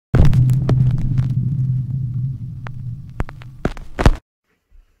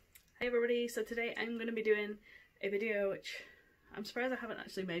Hey everybody, so today I'm going to be doing a video which I'm surprised I haven't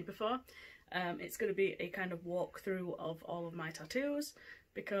actually made before. It's going to be a kind of walkthrough of all of my tattoos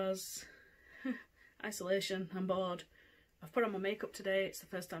because isolation, I'm bored. I've put on my makeup today, it's the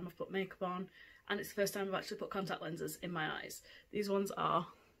first time I've put makeup on, and it's the first time I've actually put contact lenses in my eyes. These ones are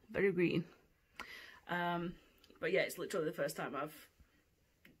very green. But yeah, it's literally the first time I've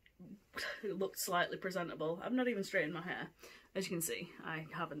looked slightly presentable. I've not even straightened my hair. As you can see, I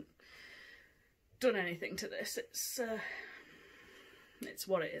haven't done anything to this. It's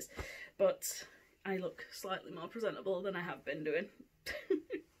what it is. But I look slightly more presentable than I have been doing.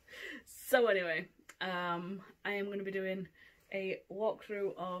 So anyway, I am going to be doing a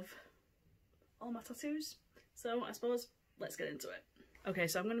walkthrough of all my tattoos. So I suppose let's get into it. Okay,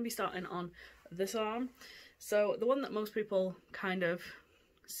 so I'm going to be starting on this arm. So the one that most people kind of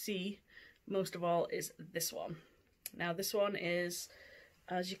see most of all is this one. Now this one is,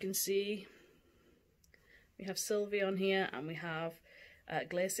 as you can see, we have Sylvie on here and we have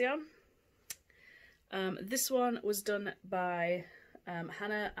Glacier. This one was done by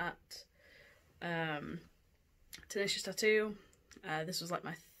Hannah at Tenacious Tattoo. This was like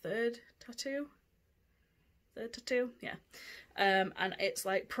my third tattoo, yeah. And it's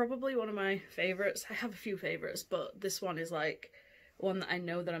like probably one of my favourites. I have a few favourites, but this one is like one that I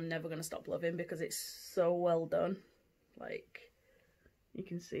know that I'm never going to stop loving because it's so well done. Like, you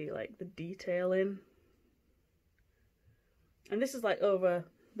can see like the detailing. And this is like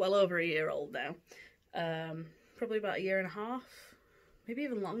well over a year old now. Probably about a year and a half, maybe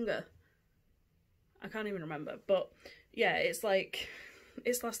even longer. I can't even remember, but yeah, it's like,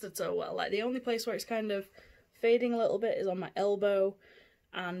 it's lasted so well. Like the only place where it's kind of fading a little bit is on my elbow,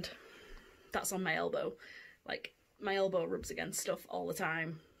 and that's on my elbow. Like, my elbow rubs against stuff all the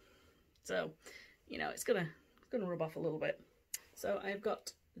time, so you know it's gonna rub off a little bit. So I've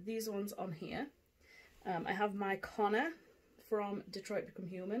got these ones on here. I have my Connor from Detroit Become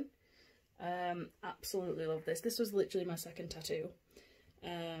Human. Absolutely love this. This was literally my second tattoo.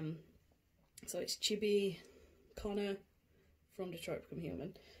 So it's Chibi Connor from Detroit Become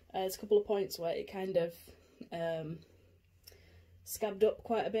Human. There's a couple of points where it kind of scabbed up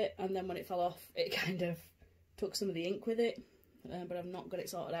quite a bit, and then when it fell off it kind of took some of the ink with it, but I've not got it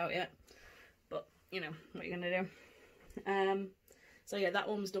sorted out yet. But you know, what are you gonna do? So yeah, that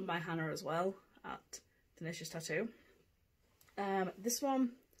one was done by Hannah as well at Tenacious Tattoo. This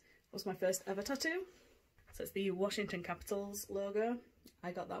one was my first ever tattoo. So it's the Washington Capitals logo.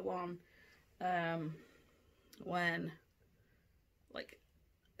 I got that one when, like,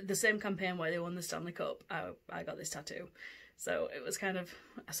 the same campaign where they won the Stanley Cup, I got this tattoo. So it was kind of,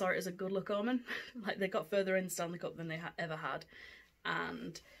 I saw it as a good luck omen. Like, they got further in the Stanley Cup than they ever had,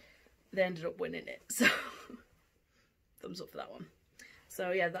 and they ended up winning it. So thumbs up for that one.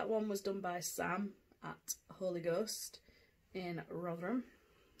 So yeah, that one was done by Sam at Holy Ghost in Rotherham.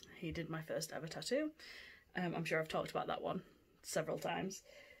 He did my first ever tattoo. I'm sure I've talked about that one several times.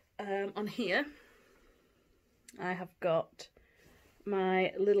 On here, I have got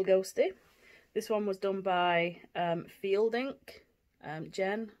my little ghostie. This one was done by Field Ink,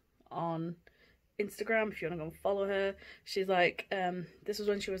 Jen on Instagram, if you want to go and follow her. She's like, this was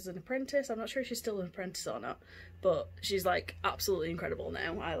when she was an apprentice. I'm not sure if she's still an apprentice or not, but she's like absolutely incredible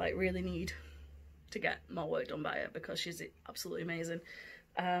now. I like really need to get more work done by her because she's absolutely amazing.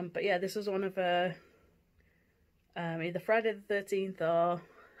 But yeah, this was one of her either Friday the 13th or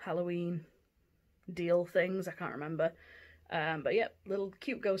Halloween deal things, I can't remember. But yep, little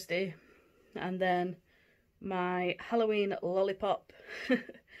cute ghostie. And then my Halloween lollipop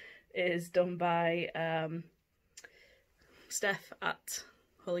is done by Steph at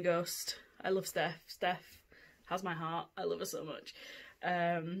Holy Ghost. I love Steph. Steph has my heart. I love her so much.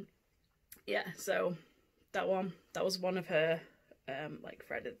 Yeah, so that was one of her like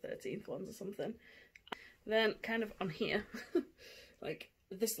Friday the 13th ones or something. Then kind of on here, like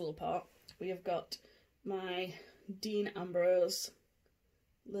this little part, we have got my Dean Ambrose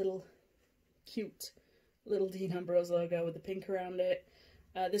little cute little Dean Ambrose logo with the pink around it.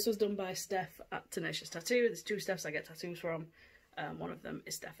 This was done by Steph at Tenacious Tattoo. There's two Stephs I get tattoos from. One of them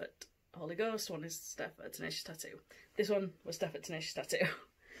is Steph at Holy Ghost, one is Steph at Tenacious Tattoo. This one was Steph at Tenacious Tattoo.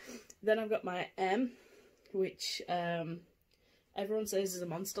 Then I've got my M, which everyone says is a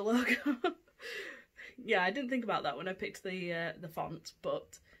monster logo. Yeah, I didn't think about that when I picked the font,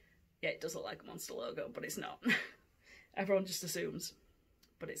 but yeah, it does look like a monster logo, but it's not. Everyone just assumes,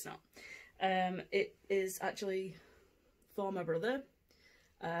 but it's not. It is actually for my brother,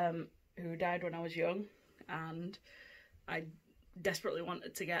 who died when I was young, and I desperately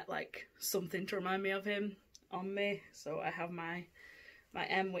wanted to get like something to remind me of him on me, so I have my my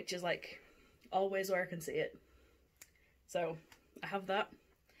M, which is like always where I can see it. So I have that.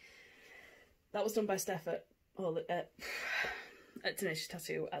 That was done by Steph at Tenacious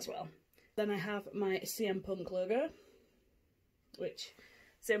Tattoo as well. Then I have my CM Punk logo, which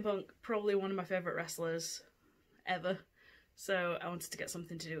CM Punk, probably one of my favourite wrestlers ever, so I wanted to get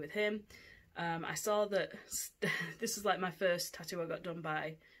something to do with him. I saw that this is like my first tattoo I got done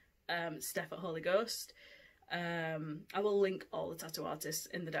by Steph at Holy Ghost. I will link all the tattoo artists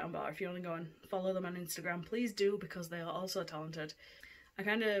in the down bar. If you want to go and follow them on Instagram, please do, because they are also talented. I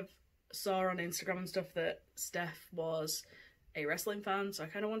kind of saw on Instagram and stuff that Steph was a wrestling fan, so I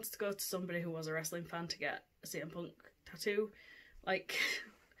kind of wanted to go to somebody who was a wrestling fan to get a CM Punk tattoo. Like,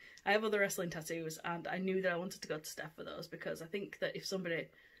 I have other wrestling tattoos, and I knew that I wanted to go to Steph for those, because I think that if somebody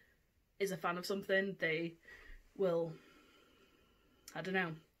is a fan of something, they will, I don't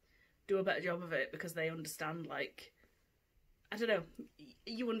know, do a better job of it, because they understand, like, I don't know,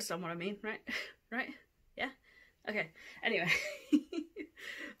 you understand what I mean, right? Right? Yeah? Okay, anyway,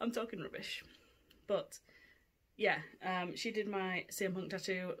 I'm talking rubbish, but yeah, she did my CM Punk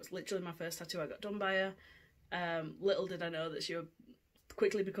tattoo. It was literally my first tattoo I got done by her. Little did I know that she would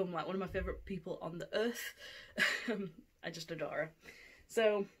quickly become like one of my favourite people on the earth. I just adore her.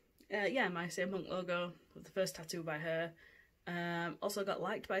 So yeah, my CM Punk logo was the first tattoo by her. Also got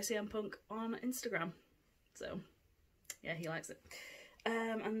liked by CM Punk on Instagram. So yeah, he likes it.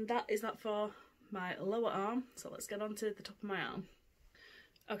 And that is that for my lower arm. So let's get on to the top of my arm.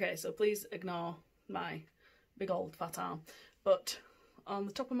 Okay, so please ignore my big old fat arm. But on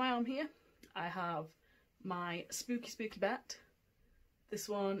the top of my arm here, I have my spooky bet. This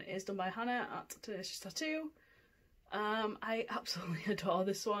one is done by Hannah at Tenacious Tattoo. I absolutely adore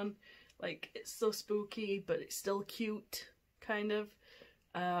this one. Like, it's so spooky, but it's still cute, kind of.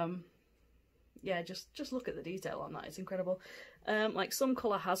 Yeah, just look at the detail on that. It's incredible. Like, some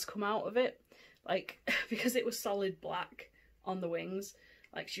colour has come out of it. Like, because it was solid black on the wings,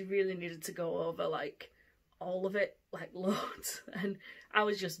 like, she really needed to go over, like, all of it, like, loads. And I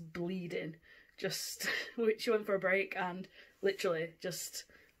was just bleeding. Just, she went for a break and literally just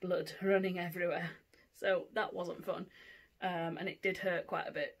blood running everywhere. So that wasn't fun. And it did hurt quite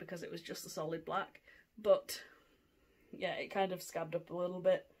a bit because it was just a solid black. But yeah, it kind of scabbed up a little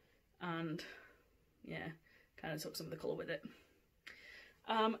bit and yeah, kind of took some of the colour with it.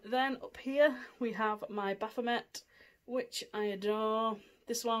 Then up here we have my Baphomet, which I adore.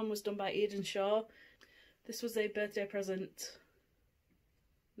 This one was done by Eden Shaw. This was a birthday present,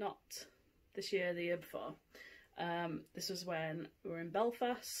 not this year, the year before. This was when we were in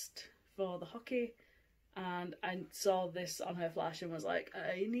Belfast for the hockey, and I saw this on her flash and was like,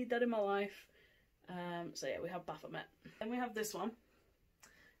 I need that in my life. So yeah, we have Baphomet. Then we have this one,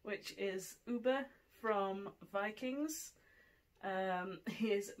 which is Uber from Vikings. He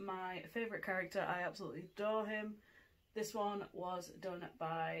is my favourite character. I absolutely adore him. This one was done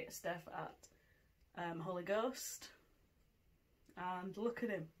by Steph at Holy Ghost. And look at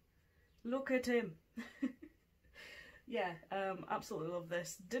him. Look at him. Yeah, absolutely love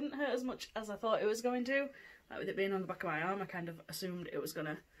this. Didn't hurt as much as I thought it was going to. Like, with it being on the back of my arm, I kind of assumed it was going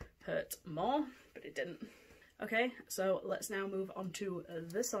to hurt more, but it didn't. Okay, so let's now move on to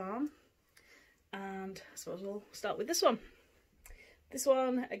this arm. And I suppose we'll start with this one. This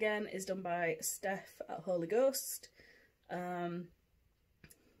one, again, is done by Steph at Holy Ghost. A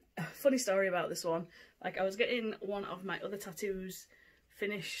funny story about this one. Like, I was getting one of my other tattoos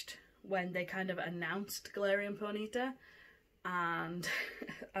finished when they kind of announced Galarian Ponyta, and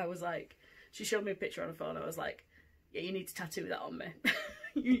I was like, she showed me a picture on her phone. I was like, yeah, you need to tattoo that on me.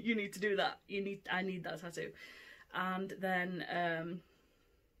 you need to do that. I need that tattoo. And then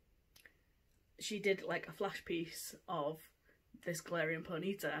she did like a flash piece of this Galarian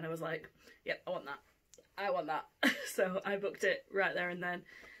Ponyta, and I was like, yep, I want that. I want that. So I booked it right there and then,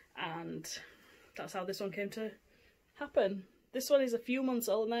 and that's how this one came to happen. This one is a few months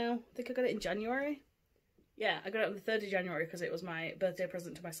old now. I think I got it in January. Yeah, I got it on the 3rd of January because it was my birthday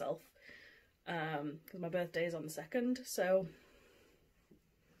present to myself. Because my birthday is on the 2nd, so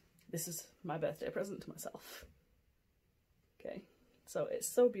this is my birthday present to myself. Okay, so it's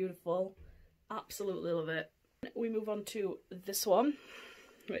so beautiful. Absolutely love it. We move on to this one,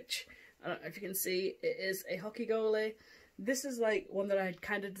 which I don't know if you can see, it is a hockey goalie. This is like one that I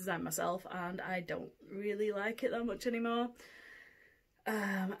kind of designed myself, and I don't really like it that much anymore.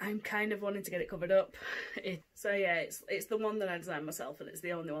 I'm kind of wanting to get it covered up. So yeah, it's the one that I designed myself, and it's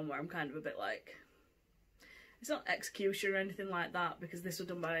the only one where I'm kind of a bit like, it's not execution or anything like that, because this was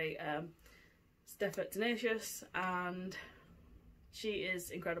done by Steph at Tenacious, and She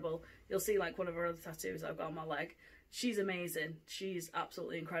is incredible. You'll see like one of her other tattoos I've got on my leg. She's amazing. She's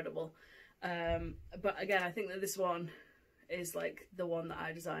absolutely incredible. But again, I think that this one is like the one that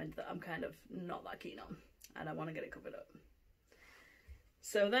I designed that I'm kind of not that keen on, and I want to get it covered up.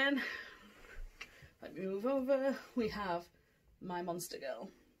 So then, let me move over. We have my monster girl.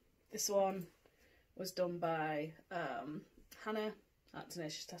 This one was done by Hannah at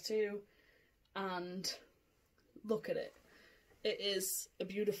Tenacious Tattoo, and look at it. It is a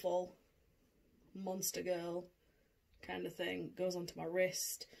beautiful monster girl kind of thing. Goes onto my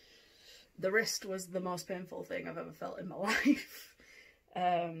wrist. The wrist was the most painful thing I've ever felt in my life.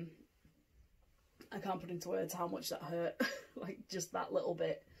 I can't put into words how much that hurt. Like just that little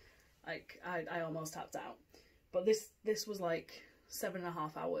bit. Like I almost tapped out. But this was like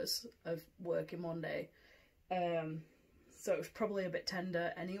 7.5 hours of work in one day. So it was probably a bit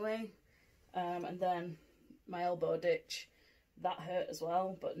tender anyway. And then my elbow ditch, that hurt as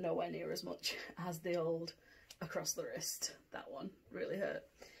well, but nowhere near as much as the old across the wrist. That one really hurt.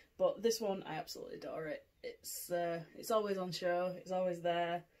 But this one, I absolutely adore it. It's always on show. It's always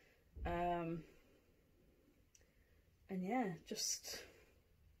there. And yeah, just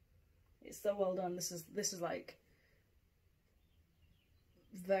it's so well done. This is like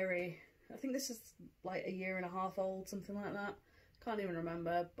very. I think this is like 1.5 years old, something like that. Can't even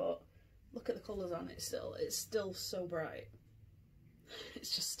remember. But look at the colours on it. Still, it's still so bright.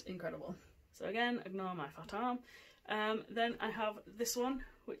 It's just incredible. So again, ignore my fat arm. Then I have this one,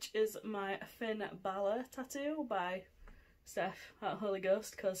 which is my Finn Balor tattoo by Steph at Holy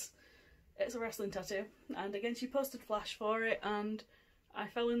Ghost, because it's a wrestling tattoo. And again, she posted Flash for it, and I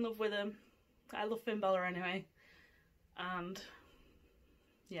fell in love with him. I love Finn Balor anyway. And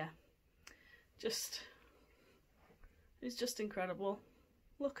yeah, it's just incredible.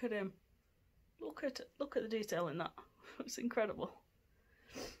 Look at him. Look at the detail in that. It's incredible.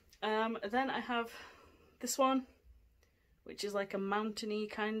 Then I have this one, which is like a mountainy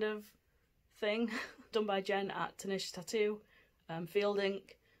kind of thing, done by Jen at Tenacious Tattoo, field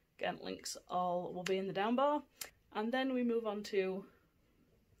ink. Again, links all will be in the down bar. And then we move on to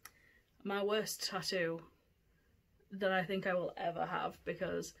my worst tattoo that I think I will ever have,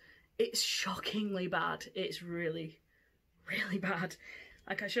 because it's shockingly bad. It's really, really bad.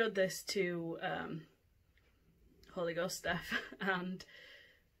 Like, I showed this to Holy Ghost Steph, and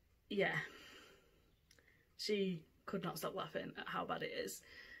yeah, she could not stop laughing at how bad it is.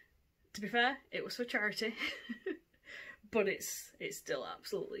 To be fair, it was for charity, but it's still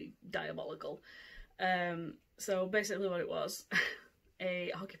absolutely diabolical. So basically what it was,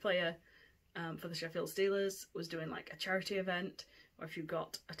 a hockey player for the Sheffield Steelers was doing like a charity event, or if you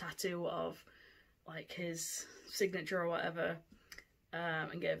got a tattoo of like his signature or whatever,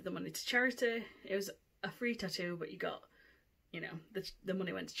 and gave the money to charity. It was a free tattoo, but you got, you know, the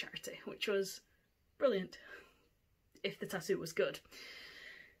money went to charity, which was brilliant if the tattoo was good.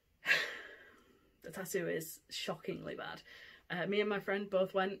 The tattoo is shockingly bad. Me and my friend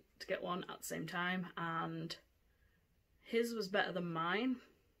both went to get one at the same time, and his was better than mine,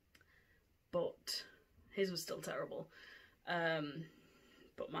 but his was still terrible.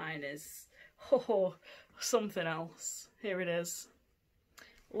 But mine is something else. Here it is.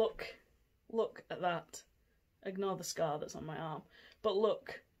 Look at that. Ignore the scar that's on my arm. But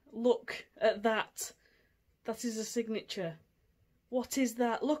look at that. That is a signature. What is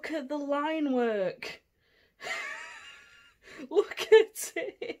that? Look at the line work. Look at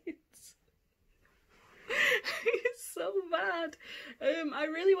it. It's so bad. I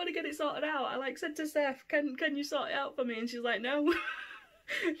really want to get it sorted out. I like said to Steph, can you sort it out for me? And she's like, no.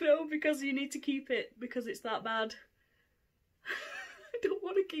 No, because you need to keep it, because it's that bad. I don't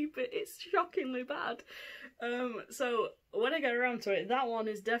want to keep it. It's shockingly bad. So when I get around to it, that one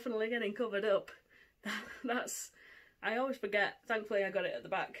is definitely getting covered up. I always forget. Thankfully I got it at the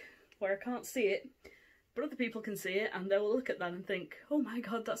back where I can't see it, but other people can see it, and they will look at that and think, oh my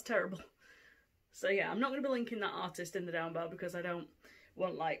god, that's terrible. So yeah, I'm not going to be linking that artist in the down bar, because I don't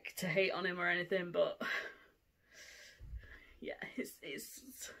want like to hate on him or anything, but yeah, it's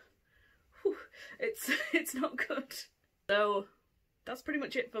not good. So that's pretty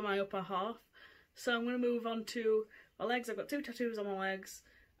much it for my upper half. So I'm going to move on to my legs. I've got 2 tattoos on my legs.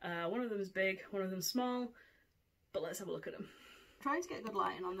 One of them is big, one of them is small, but let's have a look at them. I'm trying to get good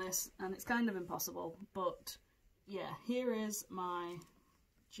lighting on this, and it's kind of impossible, but yeah, here is my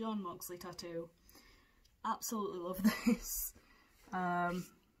John Moxley tattoo. Absolutely love this.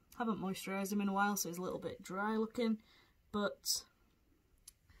 Haven't moisturised him in a while, so he's a little bit dry looking, but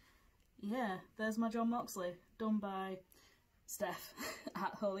yeah, there's my John Moxley, done by Steph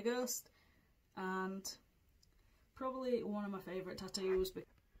at Holy Ghost, and probably one of my favourite tattoos.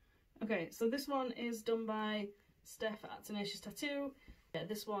 Okay, so this one is done by Steph at Tenacious Tattoo. Yeah,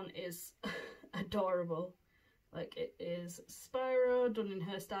 this one is adorable. Like, it is Spyro done in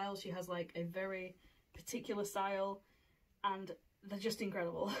her style. She has like a very particular style and they're just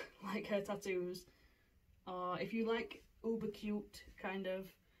incredible. Like, her tattoos are, if you like uber cute kind of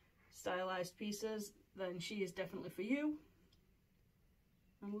stylized pieces, then she is definitely for you.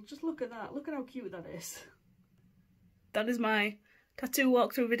 And just look at that. Look at how cute that is. That is my tattoo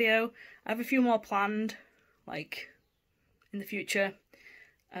walkthrough video. I have a few more planned, like, in the future.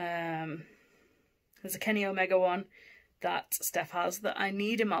 There's a Kenny Omega one that Steph has that I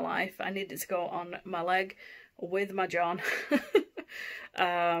need in my life. I need it to go on my leg with my John.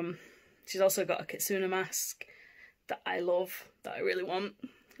 She's also got a Kitsune mask that I love, that I really want.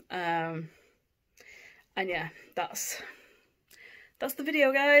 And yeah, that's the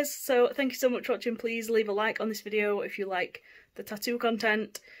video, guys. So thank you so much for watching. Please leave a like on this video if you like the tattoo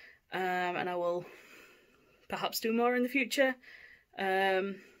content, and I will perhaps do more in the future.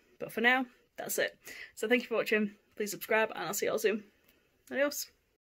 But for now, that's it. So thank you for watching. Please subscribe and I'll see you all soon. Adios.